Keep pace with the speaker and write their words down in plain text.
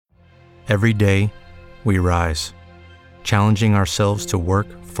Every day, we rise, challenging ourselves to work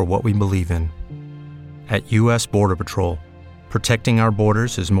for what we believe in. At U.S. Border Patrol, protecting our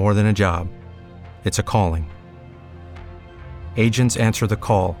borders is more than a job. It's a calling. Agents answer the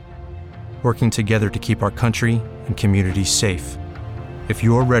call, working together to keep our country and communities safe. If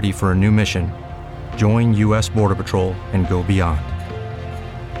you're ready for a new mission, join U.S. Border Patrol and go beyond.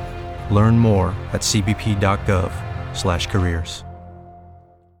 Learn more at cbp.gov/careers.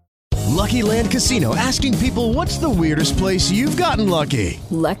 Lucky Land Casino, asking people, what's the weirdest place you've gotten lucky?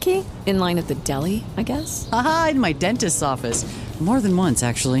 Lucky? In line at the deli, I guess? Aha, in my dentist's office. More than once,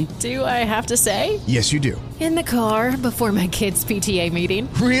 actually. Do I have to say? Yes, you do. In the car before my kids' PTA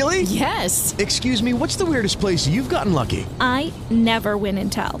meeting. Really? Yes. Excuse me, what's the weirdest place you've gotten lucky? I never win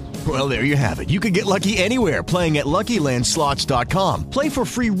and tell. Well, there you have it. You can get lucky anywhere, playing at LuckyLandSlots.com. Play for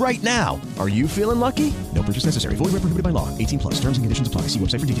free right now. Are you feeling lucky? No purchase necessary. Void where prohibited by law. 18+. Terms and conditions apply. See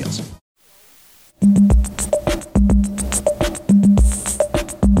website for details.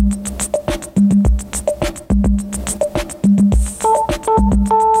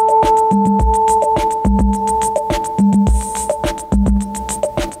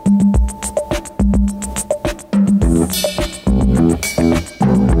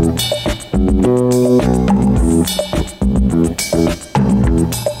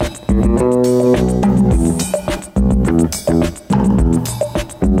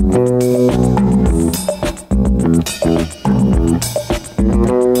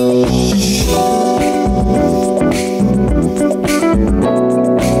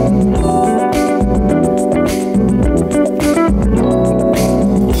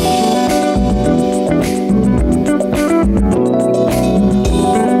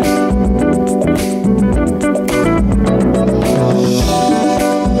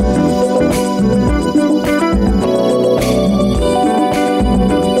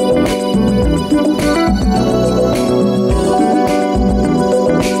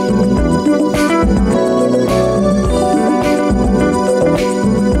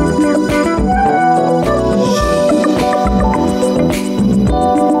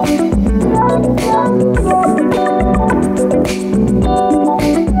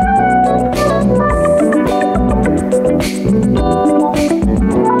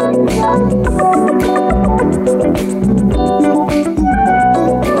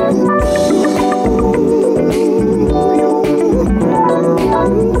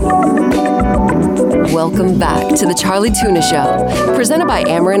 Welcome back to the Charlie Tuna Show, presented by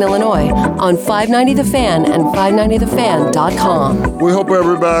Ameren, Illinois, on 590 The Fan and 590thefan.com. We hope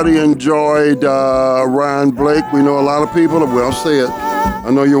everybody enjoyed Ryan Blake. We know a lot of people, well said. I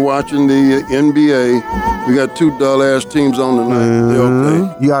know you're watching the NBA. We got two dull-ass teams on tonight.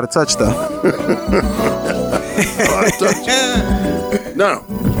 Okay. You out of touch, though. Out of touch. Now,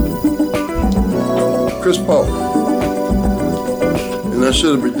 Chris Paul. And I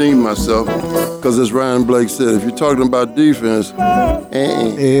should have redeemed myself. Because as Ryan Blake said, if you're talking about defense, Yeah.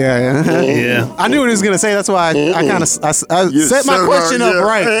 I knew what he was going to say. That's why I kind of set my question up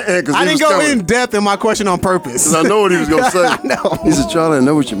right. I didn't go in depth in my question on purpose. Because I know what he was going to say. I know. He said, Charlie, I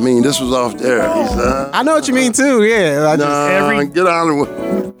know what you mean. This was off there. He said, I know what you mean, too. Yeah. Get out of it.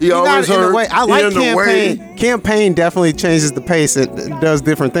 He always heard. I like campaign. Campaign definitely changes the pace. It does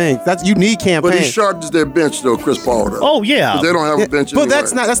different things. You need campaign. But he sharpens their bench, though, Chris Paul, though. Oh, yeah. They don't have a bench But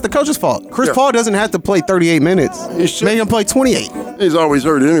anyway. that's the coach's fault. Chris Paul doesn't have to play 38 minutes. Make him play 28. He's always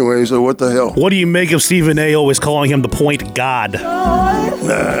hurt anyway, so what the hell? What do you make of Stephen A. always calling him the point god?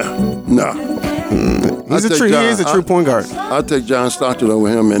 Nah. He is a true point guard. I'd take John Stockton over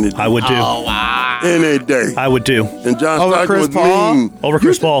him any day. I would too. Oh, wow. Any day. I would too. And John Over Stockton Chris was Paul? mean. Over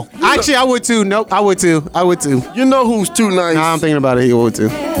Chris Paul. Actually, I would too. Nope, I would too. You know who's too nice? Nah, I'm thinking about it. He would too.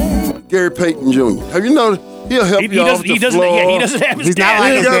 Gary Payton Jr. Have you noticed? He'll help you off the floor. Yeah, he doesn't have his He's dad. not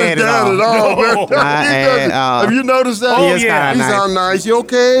like his dad at all. No. Have you noticed that? Oh, yeah. He's all nice. You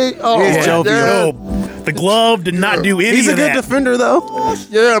okay? Oh, He's jovial. The glove did not do any He's a of good that. defender, though.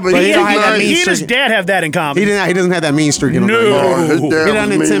 Yeah, but he don't have that mean He and his streak. dad have that in common. He doesn't have that mean streak in him. No. His dad He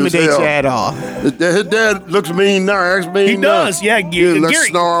doesn't was mean intimidate as you hell. at all. His dad looks mean now. Acts mean He now. does, yeah. Let's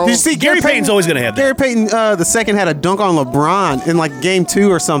snarl. Did you see Gary Payton's always going to have that. Gary Payton, the second, had a dunk on LeBron in like game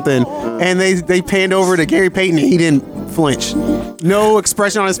 2 or something, and they panned over to Gary Payton and he didn't flinch. No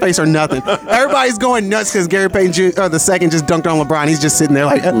expression on his face or nothing. Everybody's going nuts because Gary Payton, the second, just dunked on LeBron. He's just sitting there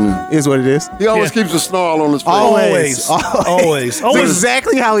like, is what it is. He always keeps a snarl on his face. Always. Always. That's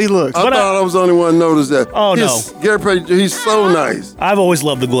exactly how he looks. I thought I was the only one to notice that. Oh, no. Gary Payton, he's so nice. I've always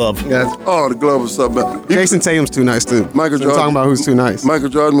loved the glove. Oh, the glove was so bad. Jason Tatum's too nice, too. Michael So Jordan. talking about who's too nice. Michael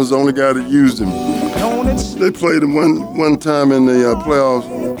Jordan was the only guy that used him. They played him one time in the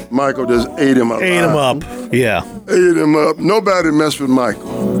playoffs. Michael just ate him up. Ate him up. Yeah. Ate him up. Nobody messed with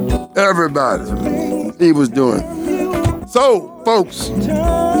Michael. Everybody. He was doing. So, folks,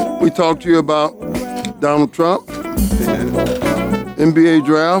 we talked to you about Donald Trump, NBA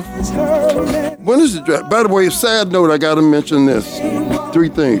draft. When is the draft? By the way, sad note, I got to mention this. 3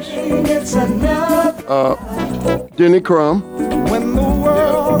 things. Denny Crum,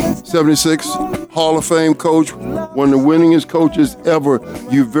 76, Hall of Fame coach, one of the winningest coaches ever.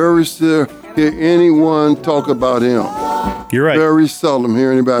 You very still hear anyone talk about him. You're right. Very seldom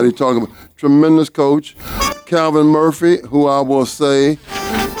hear anybody talk about. Tremendous coach. Calvin Murphy, who I will say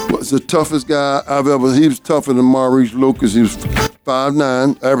was the toughest guy I've ever. He was tougher than Maurice Lucas. He was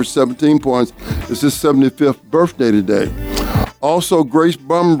 5'9", averaged 17 points. It's his 75th birthday today. Also, Grace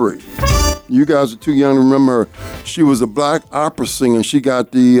Bumbry. You guys are too young to remember her. She was a black opera singer. She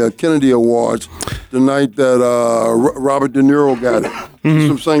got the Kennedy Awards the night that Robert De Niro got it. She's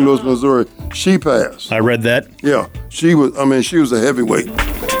from St. Louis, Missouri. She passed. I read that. Yeah, she was a heavyweight.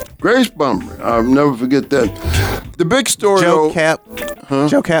 Grace Bumbry. I'll never forget that. The big story, Joe Cap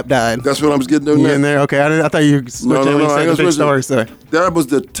died. That's what I was getting to. You in there? Okay, I thought you switched No, when you said the big story. So. That was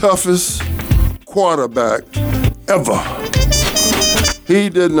the toughest quarterback ever. He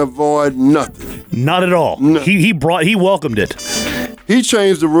didn't avoid nothing. Not at all. No. He welcomed it. He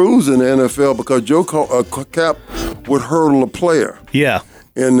changed the rules in the NFL because Joe Cap would hurdle a player. Yeah.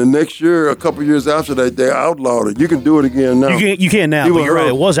 And the next year, a couple years after that, they outlawed it. You can do it again now. You can now, but you're right.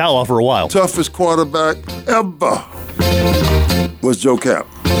 It was outlawed for a while. Toughest quarterback ever was Joe Cap.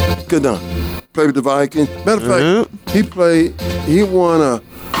 Good done. Played with the Vikings. Matter of fact, he won a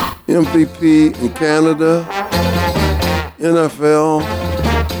MVP in Canada, NFL.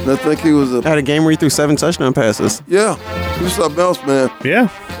 And I think he was had a game where he threw 7 touchdown passes. Yeah. He was something else, man. Yeah.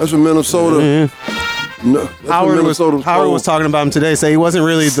 That's from Minnesota. No, Howard was talking about him today. Say he wasn't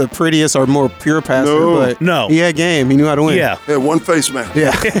really the prettiest or more pure passer, but he had game. He knew how to win. Yeah. He had one face mask.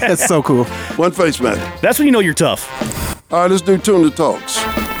 Yeah, that's so cool. One face mask. That's when you know you're tough. All right, let's do Tuna Talks.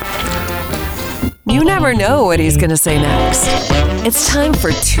 You never know what he's going to say next. It's time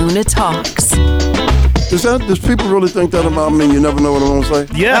for Tuna Talks. Does people really think that about me? You never know what I'm going to say?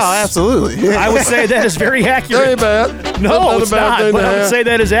 Yes. Oh, absolutely. I would say that is very accurate. That ain't bad. No, it's not. But I would say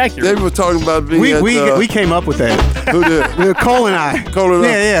that is accurate. They were talking about being we came up with that. Who did? Cole and I.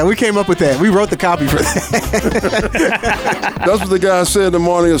 Yeah, we came up with that. We wrote the copy for that. That's what the guy said in the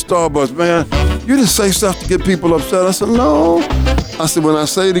morning at Starbucks. Man, you just say stuff to get people upset. I said, no. I said, when I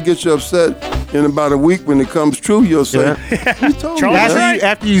say to get you upset, in about a week when it comes true, you'll say, you told me.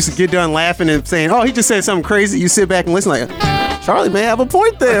 After you get done laughing and saying, oh, he just said something crazy, you sit back and listen like, Charlie may have a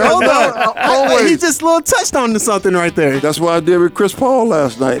point there. Hold on. Always. He just a little touched on to something right there. That's what I did with Chris Paul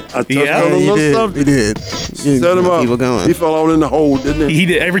last night. I touched on a little something. He did. Set him up. Going. He fell all in the hole, didn't he? He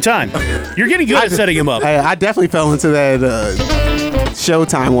did every time. You're getting good at setting him up. I definitely fell into that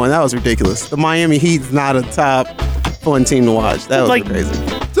Showtime one. That was ridiculous. The Miami Heat's not a top fun team to watch. That was crazy.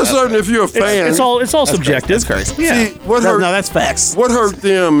 Just certain if you're a fan. It's all subjective. That's crazy. Yeah. See, that's facts. What hurt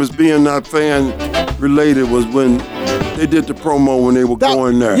them as being not fan related was when they did the promo when they were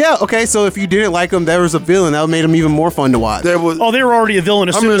going there. Yeah, okay, so if you didn't like them, there was a villain. That made them even more fun to watch. They were already a villain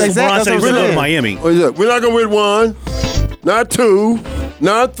as soon as LeBron said he was going to go to Miami. We're not going to win 1, not 2,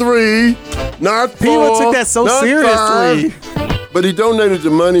 not 3, not 4. People took that so seriously. 5. But he donated the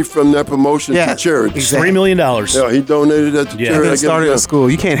money from that promotion to charity. $3 million. Yeah, he donated that to charity. He started a school.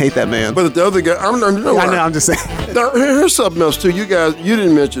 You can't hate that man. But the other guy, I'm just saying. Now, here's something else, too. You guys, you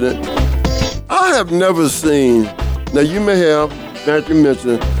didn't mention it. I have never seen, now you may have, Matthew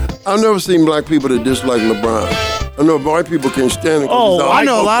mentioned it, I've never seen black people that dislike LeBron. I know white people can't stand it. I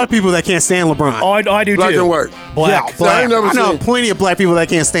know a lot of people that can't stand LeBron. Oh, I do black too. And white. Black. So I know plenty of black people that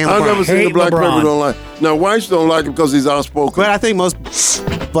can't stand LeBron. I've never seen the black LeBron. people don't like. Now whites don't like him because he's outspoken. But I think most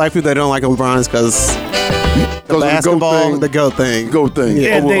black people that don't like LeBron is because the basketball, the GOAT thing. GOAT thing.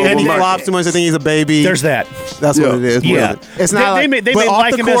 Yeah, and he flops too much. I think he's a baby. There's that. That's what it is. Yeah. It's not they may off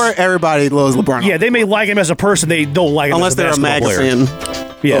like the him court, everybody loves LeBron. Yeah, they may like him as a person. They don't like him unless as a they're a MAGA player. fan.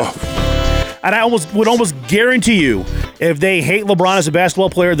 Yeah. And I would almost guarantee you, if they hate LeBron as a basketball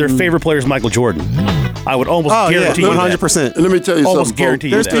player, their favorite player is Michael Jordan. I would almost guarantee you 100%. And let me tell you almost something.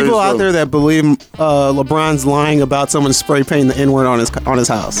 Guarantee There's you that. people out there that believe LeBron's lying about someone spray painting the N-word on his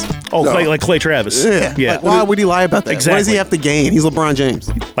house. Oh, like Clay Travis. Yeah. Like, why would he lie about that? Exactly. What does he have to gain? He's LeBron James.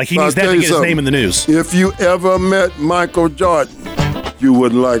 Like he needs that to get his name in the news. If you ever met Michael Jordan, you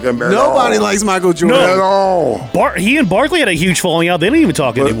wouldn't like him at all. Nobody likes Michael Jordan at all. He and Barkley had a huge falling out. They don't even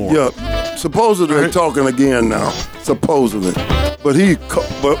talk anymore. Yeah. Supposedly they're talking again now. Supposedly. But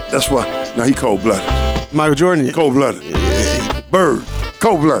that's why. Now he cold-blooded. Michael Jordan. Cold-blooded. Bird.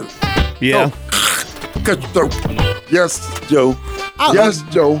 Cold-blooded. Yeah. Cut your throat. Yes, Joe. Yes,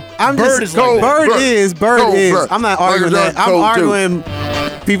 Joe. I'm Bird just is like that. Bird is. I'm not arguing that. I'm arguing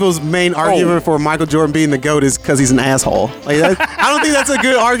people's main argument for Michael Jordan being the GOAT is because he's an asshole. Like I don't think that's a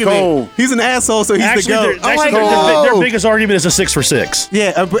good argument. Cold. He's an asshole, so he's the GOAT. Their biggest argument is a 6 for 6.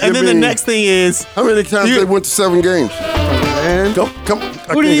 Yeah, and then the next thing is how many times they went to 7 games? Man. Come.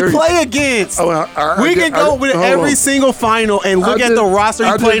 Who did he play against? We can go with every single final and look at the roster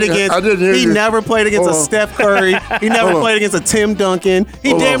he played against. He never played against a Steph Curry. He never played against a Tim Duncan.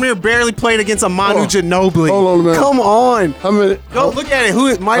 He damn near barely played against a Manu Ginobili. Hold on a minute. Come on. How many? Go look at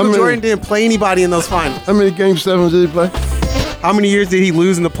it. Michael Jordan didn't play anybody in those finals. How many game 7s did he play? How many years did he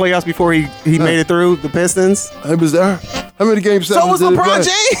lose in the playoffs before he made it through the Pistons? He was there. How many game 7s So was did he play?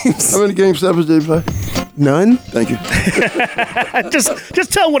 LeBron James. How many game 7s did he play? None. Thank you.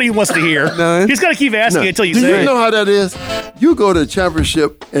 just tell him what he wants to hear. None. He's got to keep asking until you Do say you it. know how that is? You go to a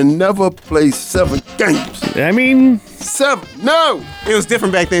championship and never play 7 games. I mean, 7. No. It was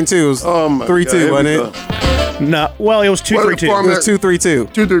different back then too. It was my 3-2, God, wasn't here we it? go. no. Well, it was 2-3-2. It was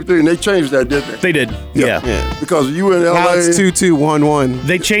 2-3-2. 2-3-3, and they changed that, didn't they? They did. Yeah. Because you in LA. Now it's 2-2-1-1.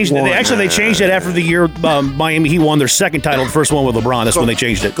 They changed it. They changed it after the year Miami Heat won their second title, the first one with LeBron. That's when they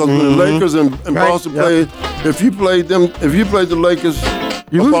changed it. Because when the Lakers and Boston played, if you played the Lakers,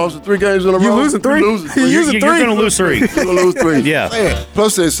 Boston 3 games in a row, You losing 3? You're going to lose 3. You're going to lose 3. Yeah.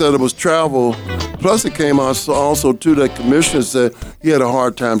 Plus, they said it was travel. Plus, it came out also, too, that commissioner said he had a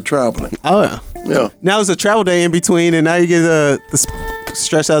hard time traveling. Oh, yeah. Yeah. Now there's a travel day in between, and now you get the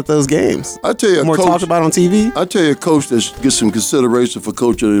stretch out those games. I tell you, more talked about on TV. I tell you, a coach that should get some consideration for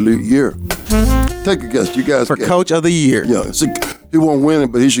Coach of the Year. Take a guess. You guys for Coach of the Year. Yeah. He won't win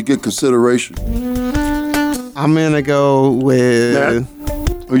it, but he should get consideration. I'm going to go with...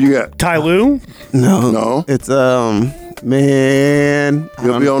 Matt? Who you got? Ty Lue? No. It's, man...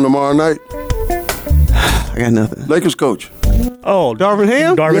 He'll be on tomorrow night. I got nothing. Lakers coach. Oh, Darvin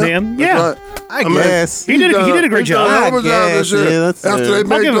Ham? Darvin Ham? Yeah. Right. I guess. He did a great job. After they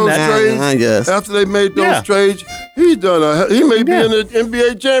made those trades, I guess. After they made those trades, he may be in the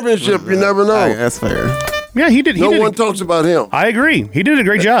NBA championship. You never know. That's fair. Yeah, he did. No one talks about him. I agree. He did a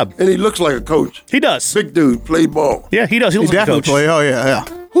great job. And he looks like a coach. He does. Big dude, play ball. Yeah, he does. He looks like a definitely coach. play. Oh, yeah.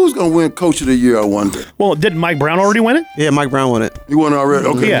 Who's going to win Coach of the Year, I wonder? Well, didn't Mike Brown already win it? Yeah, Mike Brown won it. He won already?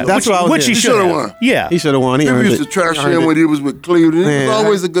 Okay. Yeah, That's what I was which he getting. should have won. Yeah. He should have won. He People earned used it. to trash He earned him it. when he was with Cleveland. He Man, was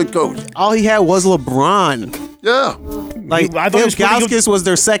always a good coach. All he had was LeBron. Yeah. Like, I thought he was pretty good. Ilgauskas was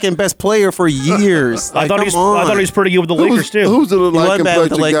their second best player for years. I thought he was pretty good with the Lakers, too. Who's the little light wasn't bad with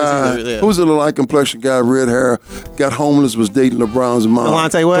the complexion Lakers guy? either, yeah. Who's the little light complexion guy, red hair, got homeless, was dating LeBron's mom?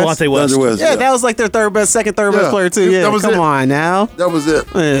 Delonte West. Delonte West. Yeah, that was like their third best player too. Yeah, that was come it. on now. That was it.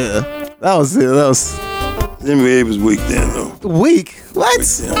 Yeah, that was it. That was The NBA was weak then, though. weak. What?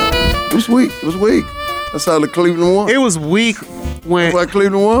 It was weak. It was weak. That's how the Cleveland won. It was weak when. That's why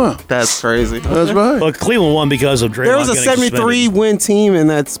Cleveland won. That's crazy. That's right. Well, Cleveland won because of Draymond. There was a getting 73-win team in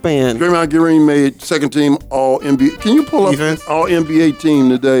that span. Draymond Green made second team All NBA. Can you pull up Defense? All NBA team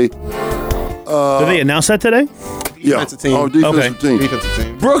today? Did they announce that today? Yeah, Defensive team. All defensive Okay. team. Defensive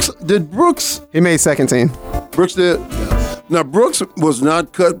team. Brooks? He made second team. Brooks did. Now Brooks was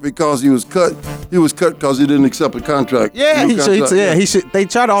not cut because he was cut. He was cut because he didn't accept a contract. Yeah, New he should. contract. Yeah, he should. They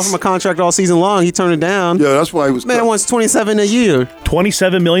tried to offer him a contract all season long. He turned it down. Yeah, that's why he was Man cut. wants $27 a year.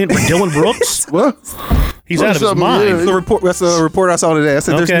 $27 million for Dylan Brooks? What? He's out of his 27 mind. years. That's the report I saw today. I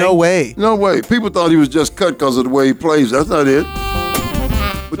said, Okay. "There's no way." No way. People thought he was just cut because of the way he plays. That's not it.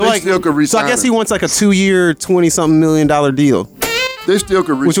 But they still could So resign I guess he him. wants like a 2-year, $20-something million deal, They still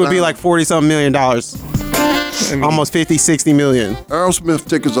could resign which would be him. like $40-something million. Almost 50, 60 million. Aerosmith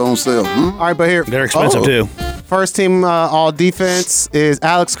tickets on sale. All right, but here. They're expensive, too. First team all defense is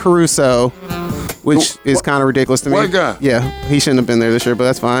Alex Caruso, which is kind of ridiculous to me. White guy. Yeah, he shouldn't have been there this year, but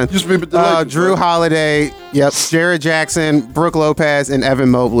that's fine. Used to be with the Lakers, Drew right? Holiday, yep. Jared Jackson, Brooke Lopez, and Evan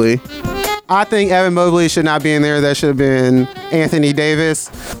Mobley. I think Evan Mobley should not be in there. That should have been Anthony Davis.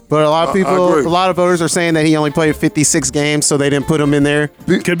 But a lot of people, agree. a lot of voters are saying that he only played 56 games, so they didn't put him in there.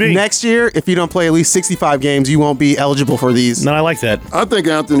 Could be. Next year, if you don't play at least 65 games, you won't be eligible for these. No, I like that. I think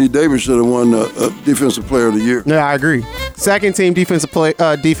Anthony Davis should have won Defensive Player of the Year. Yeah, I agree. Second team defensive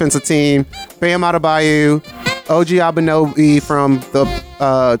team, Bam Adebayo, OG Anunoby from the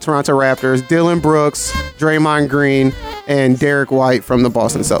Toronto Raptors, Dylan Brooks, Draymond Green, and Derek White from the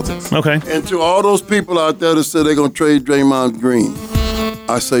Boston Celtics. Okay. And to all those people out there that said they're going to trade Draymond Green,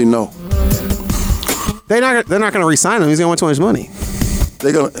 I say no. They're not going to re-sign him. He's going to want too much money.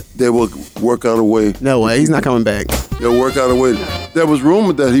 They will work out a way. No way. He's not coming back. They'll work out a way. There was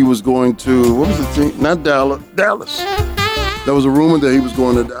rumored that he was going to, what was the team? Not Dallas. There was a rumor that he was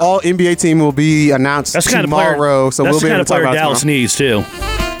going to Dallas. All NBA team will be announced tomorrow, so we'll be able to talk about Dallas tomorrow. needs too.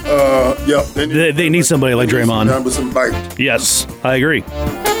 Yeah, They need somebody like Draymond. With some bite. Yes, I agree.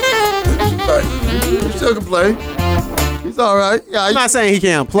 He still can play. He's all right. Yeah, I'm not saying he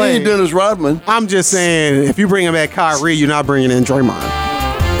can't He play. ain't Dennis Rodman. I'm just saying, if you bring back Kyrie, you're not bringing in Draymond.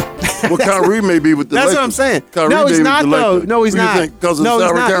 Well, Kyrie may be with the That's Lakers. what I'm saying. Kyrie No, he's may be not, with the though. Lakers. No, he's What do you not. think? Because of No, he's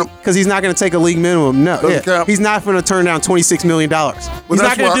salary not. cap? Because he's not going to take a league minimum. No, Doesn't count. he's not going to turn down $26 million. He's that's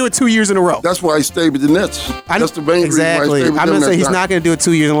not going why- to do it 2 years in a row. That's why he stayed with the Nets. That's the main exactly. reason why he stayed with I'm them going to say that he's time. not going to do it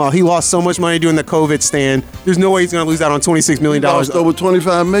 2 years in a row. He lost so much money during the COVID stand. There's no way he's going to lose out on $26 million. He lost over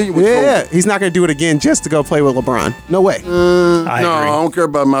 $25 million with Yeah, COVID. he's not going to do it again just to go play with LeBron. No way. No, I don't care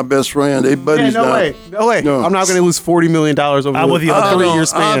about my best friend. They buddies no now. way. No way. No. I'm not going to lose $40 million over I'm with you on a that. 3-year I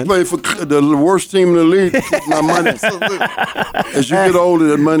span. play for the worst team in the league. My money. As you get older,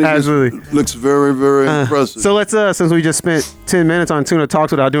 that money just Absolutely. looks very, very impressive. So let's, since we just spent 10 minutes on Tuna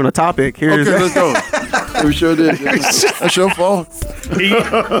Talks without doing a topic, here's Okay, let's go. We sure did. That's your fault.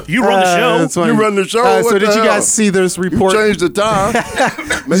 You run the show. that's funny. You run the show. So What did the you hell? guys see this You report? changed the time.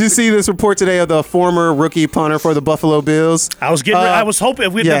 Did you see this report today of the former rookie punter for the Buffalo Bills? I was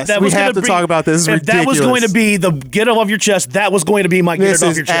hoping if yes, that we was have gonna to talk about this. This is if that was ridiculous. going to be the get it off your chest, that was going to be my get This it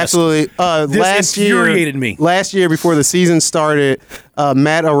off is your chest. absolutely This infuriated me. Last year, before the season started,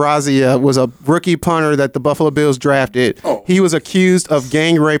 Matt Ariaza was a rookie punter that the Buffalo Bills drafted. Oh. He was accused of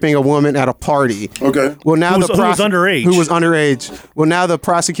gang raping a woman at a party. Okay. Well, now Who was underage. Who was underage. Well, now the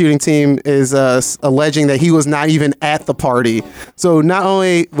prosecuting team is alleging that he was not even at the party. So not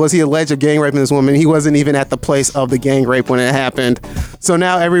only was he alleged of gang raping this woman, he wasn't even at the place of the gang rape when it happened. So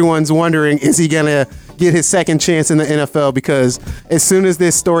now everyone's wondering, is he going to get his second chance in the NFL? Because as soon as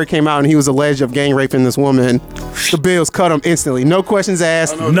this story came out and he was alleged of gang raping this woman, the Bills cut him instantly. No questions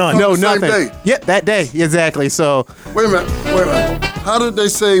asked. know. None. No, The same nothing. day. Yep, that day. Exactly. So, Wait a minute. How did they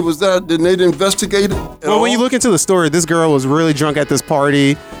say was that? Didn't they investigate it? well, when you look into the story, this girl was really drunk at this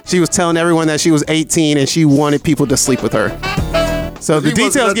party. She was telling everyone that she was 18 and she wanted people to sleep with her. So the He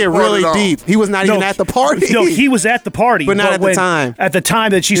wasn't details at get the party really at all. deep. He was not even at the party. No, he was at the party, But not at the time. At the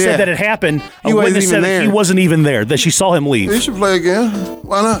time that she Yeah. said that it happened, He a wasn't witness even said that there. he wasn't even there. That she saw him He leave. should play again.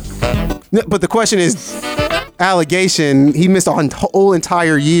 Why not? No, but the question is, allegation, he missed a whole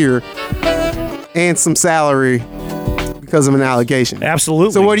entire year and some salary because of an allegation.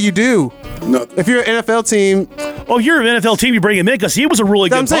 Absolutely. So what do you do? Nothing. If you're an NFL team, Oh, you're an NFL team. You bring him in because he was a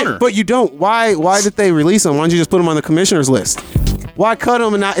really I'm good saying, punter. but you don't. Why did they release him? Why don't you just put him on the commissioner's list? Why cut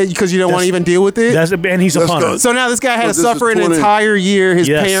him and not because you don't want to even deal with it? And he's a Let's punter. go. So now this guy had to But this is suffer an 20 entire year. His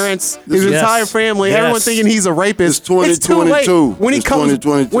Yes. parents, This his is- entire Yes. family, Yes. everyone thinking he's a rapist. It's 2022. too late. When he It's comes,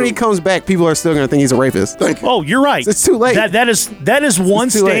 2022. when he comes back, people are still going to think he's a rapist. Thank you. Oh, you're right. It's too late. That is one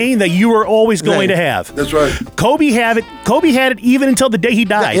It's too late. stain that you are always going to have. That's right. Kobe had it. Kobe had it even until the day he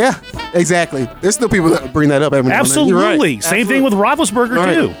died. Yeah, exactly. There's still people that bring that up every now and then. Absolutely. You're right. Same thing with Roethlisberger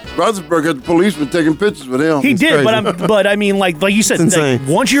Right. too. Roethlisberger had the policeman taking pictures with him. He did, crazy. but I mean, like you said, It's insane.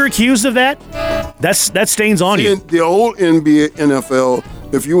 once you're accused of that, that stains on you. In the old NBA, NFL,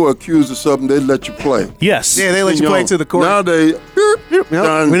 if you were accused of something, they'd let you play. Yes. Yeah, they let you play to the court. Nowadays, Nope,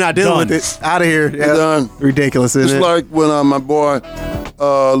 done. we're not dealing Done. with it. Out of here. Yeah. Done. Ridiculous, It's isn't it? like when my boy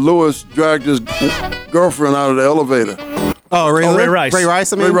Lewis dragged his girlfriend out of the elevator. Oh, Ray, Ray Rice. Ray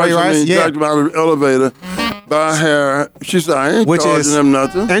Rice. I mean, Ray Rice, I mean, Yeah. dragged him out of the elevator by hair. She said, I ain't Which charging is them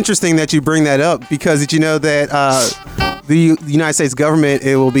nothing. interesting that you bring that up because did you know that the United States government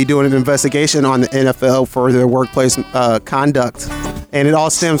it will be doing an investigation on the NFL for their workplace conduct, and it all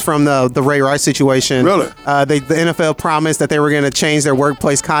stems from the Ray Rice situation. Really? The NFL promised that they were going to change their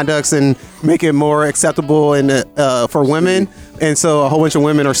workplace conducts and make it more acceptable for women. And so a whole bunch of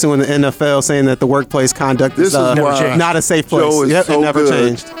women are suing the NFL saying that the workplace conduct This is is why not a safe place. Joe is Yep, so it never good.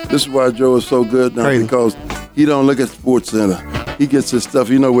 changed. This is why Joe is so good now Crazy. because he don't look at Sports Center. He gets his stuff.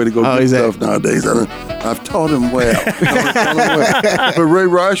 You know where to go get exactly. stuff nowadays. I've taught him well. But Ray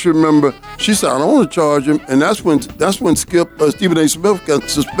Rice, remember, she said, I don't want to charge him. And that's when Stephen A. Smith got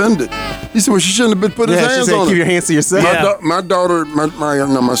suspended. He said, well, she shouldn't have been putting his Yeah, she hands said on keep her. your hands to yourself. My daughter,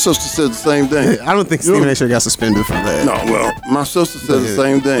 my sister said the same thing. I don't think Stephen A. should have got suspended for that. No, well, my sister said the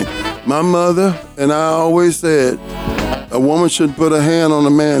same thing. My mother and I always said, a woman shouldn't put a hand on a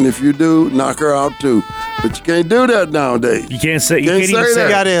man. If you do, knock her out too. But you can't do that nowadays. You can't say. You Can't can't even say say. You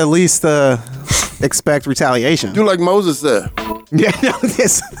that. got to at least expect retaliation. Do like Moses said. Yeah, no,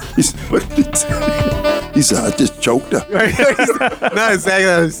 yes. What did he say? He said, I just choked her. Not exactly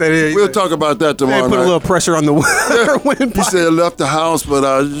what I said. We'll talk about that tomorrow Put night. a little pressure on the windpipe. He said, I left the house, but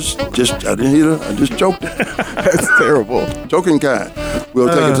I didn't hit her. I just choked her. That's terrible. Choking kind. We'll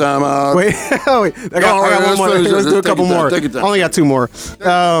take a time out. Wait. I got one more. Let's do a couple more. Take your time. Only got two more.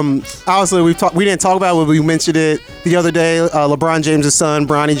 Obviously, we didn't talk about it, but we mentioned it the other day. LeBron James' son,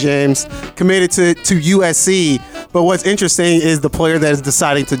 Bronny James, committed to USC. But what's interesting is the player that is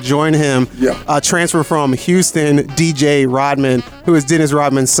deciding to join him, transfer from Houston, DJ Rodman, who is Dennis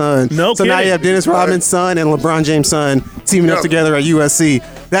Rodman's son. No so kidding. now you have Dennis Rodman's son and LeBron James' son teaming up together at USC.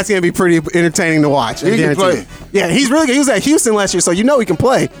 That's going to be pretty entertaining to watch. He can play. Yeah, he's really good. He was at Houston last year, so you know he can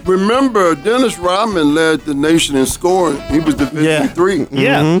play. Remember, Dennis Rodman led the nation in scoring. He was Division III.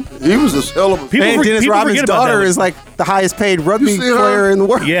 Yeah. He was a hell of a And Dennis Rodman's daughter is like the highest paid rugby player in the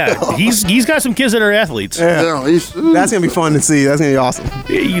world. Yeah, he's got some kids that are athletes. Yeah, that's gonna be fun to see. That's gonna be awesome. But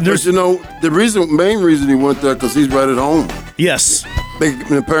you know, the main reason he went there because he's right at home. Yes.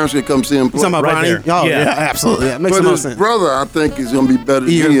 The parents can come see him play. Talking about Right Bronny? there. Oh, Yeah. yeah, absolutely. That makes But no his sense. brother, I think, is going to be better.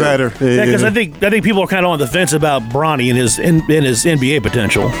 Even than he is. better. Yeah, because I think people are kind of on the fence about Bronny and his NBA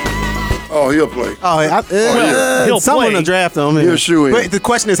potential. Oh, he'll play. He'll someone play. will draft him. He'll shoe in. But the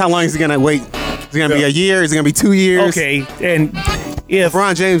question is, how long is he gonna wait? Is it gonna be a year? Is it gonna be 2 years? Okay, and if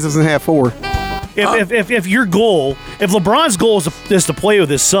LeBron James doesn't have 4. if your goal, if LeBron's goal is to play with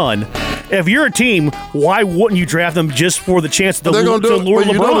his son, if you're a team, why wouldn't you draft them just for the chance to They're lure going to do it.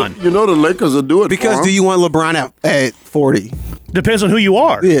 But LeBron? you know the Lakers will do it Because for do him. you want LeBron at 40? Depends on who you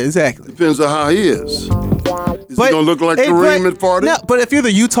are. Yeah, exactly. Depends on how he is. Is he going to look like Kareem at 40? No, but if you're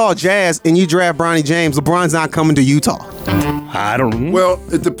the Utah Jazz and you draft Bronny James, LeBron's not coming to Utah. I don't know. Well,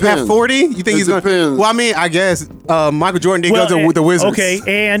 it depends. At 40, you think he's going to? Depends. Well, I mean, I guess Michael Jordan did go to the Wizards. Okay,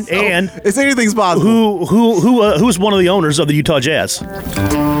 and it's anything's possible. Who's one of the owners of the Utah Jazz?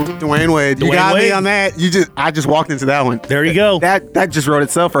 Dwayne Wade. You Dwayne got Wade? me on that. I just walked into that one. There you go. That just wrote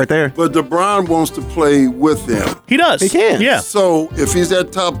itself right there. But LeBron wants to play with him. He does. He can. Yeah. So if he's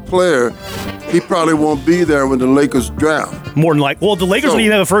that top player, he probably won't be there when the Lakers draft. More than like, well, the Lakers would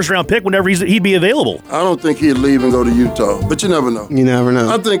even have a first round pick whenever he'd be available. I don't think he'd leave and go to Utah, but you never know. You never know.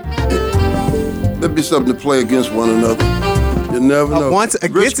 I think there'd be something to play against one another. You never know. Once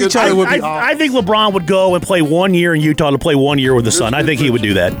against each other would be awesome. I think LeBron would go and play 1 year in Utah to play 1 year with the son. I think he would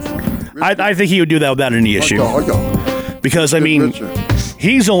do that. I think he would do that without any issue. Because, I mean,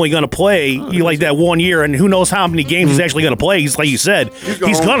 he's only going to play like that 1 year, and who knows how many games he's actually going to play. He's, like you said,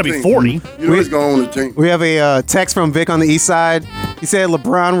 he's going to be 40. You know he's going to own the team. We have a text from Vic on the east side. He said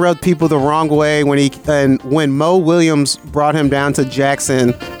LeBron rubbed people the wrong way when Mo Williams brought him down to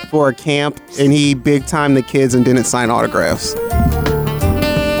Jackson for a camp, and he big time the kids and didn't sign autographs.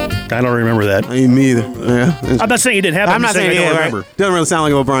 I don't remember that. I mean, me either. Yeah. I'm not saying it didn't happen. I'm not saying I it don't right? remember. Doesn't really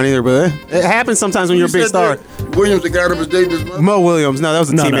sound like LeBron either, but it happens sometimes when you're a big star. Williams, the guy that was dating his mother? Mo Williams. No, that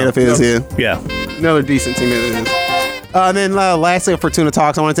was a teammate of his. Yeah. Yeah. Another decent teammate of his. And then lastly, for Tuna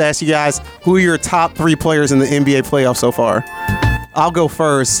Talks, I wanted to ask you guys who are your top 3 players in the NBA playoffs so far. I'll go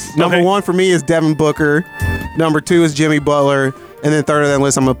first. Number 1 for me is Devin Booker. Number 2 is Jimmy Butler. And then third on that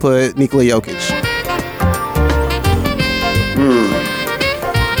list, I'm going to put Nikola Jokic.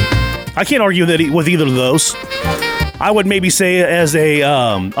 I can't argue that with either of those. I would maybe say as a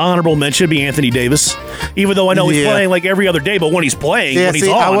honorable mention be Anthony Davis, even though I know he's playing like every other day. But when he's playing, when he's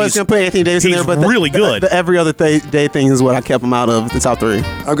on, I was going to put Anthony Davis in there, but really good. The every other day thing is what I kept him out of the top 3.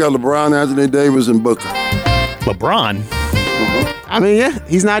 I've got LeBron, Anthony Davis, and Booker. LeBron. I mean, yeah,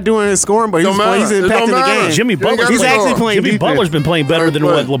 he's not doing his scoring, but he's impacting the game. Jimmy Butler. He's actually playing. Jimmy Butler's been playing better than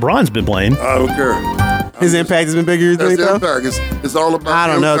what LeBron's been playing. I don't care. His impact has been bigger, you think, though? Impact. It's all about I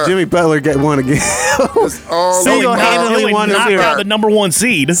don't know. impact. Jimmy Butler got one again. Single-handedly won knocked out the number 1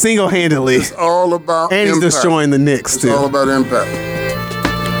 seed. Single-handedly. It's all about and he's impact. destroying the Knicks, It's too. all about impact.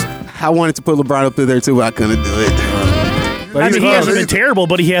 I wanted to put LeBron up there, too, but I couldn't do it. But I mean, he hasn't been terrible,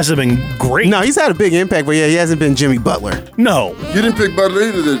 but he hasn't been great. No, he's had a big impact, but yeah, he hasn't been Jimmy Butler. No. You didn't pick Butler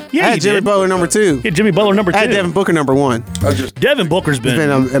either, did you? Yeah, I had you Jimmy did. Butler number 2. Yeah, Jimmy Butler number 2. I had Devin Booker number 1. Devin Booker's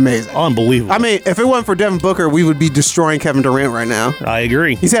been amazing. Unbelievable. I mean, if it wasn't for Devin Booker, we would be destroying Kevin Durant right now. I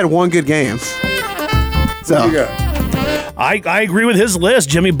agree. He's had 1 good game. So You got I agree with his list.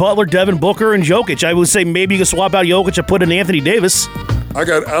 Jimmy Butler, Devin Booker, and Jokic. I would say maybe you could swap out Jokic and put in Anthony Davis. I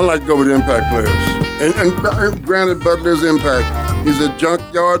like to go with impact players. And granted, Butler's impact. He's a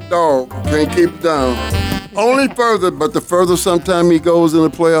junkyard dog. Can't keep it down. Only further, but the further sometime he goes in the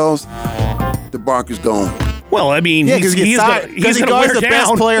playoffs, the bark is gone. Well, I mean, Yeah, because he's guards wear the best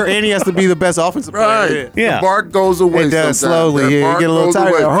down. player, and he has to be the best offensive player. Right. Yeah. The bark goes away. It does sometimes. slowly. That Yeah, you bark get a little goes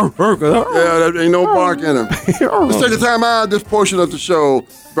tired. away. Yeah, there ain't no bark in him. Let's take the time out. This portion of the show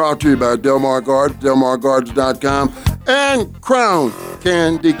brought to you by Del Mar Gardens, DelmarGardens.com, and Crown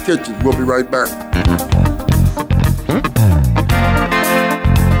Candy Kitchen. We'll be right back.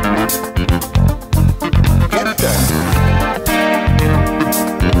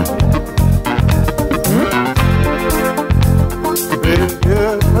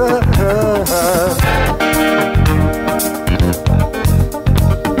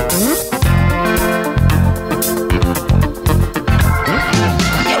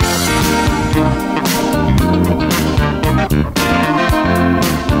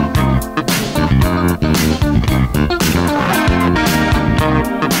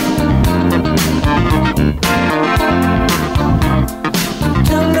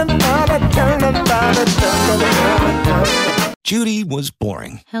 Judy was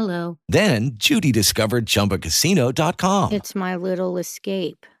boring. Hello. Then Judy discovered ChumbaCasino.com. It's my little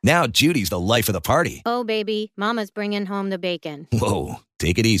escape. Now Judy's the life of the party. Oh, baby, mama's bringing home the bacon. Whoa,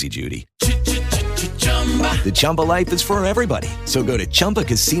 take it easy, Judy. The Chumba life is for everybody. So go to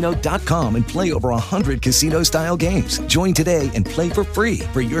ChumbaCasino.com and play over 100 casino-style games. Join today and play for free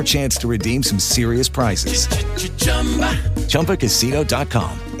for your chance to redeem some serious prizes.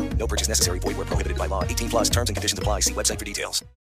 ChumbaCasino.com. No purchase necessary. Void where prohibited by law. 18+ terms and conditions apply. See website for details.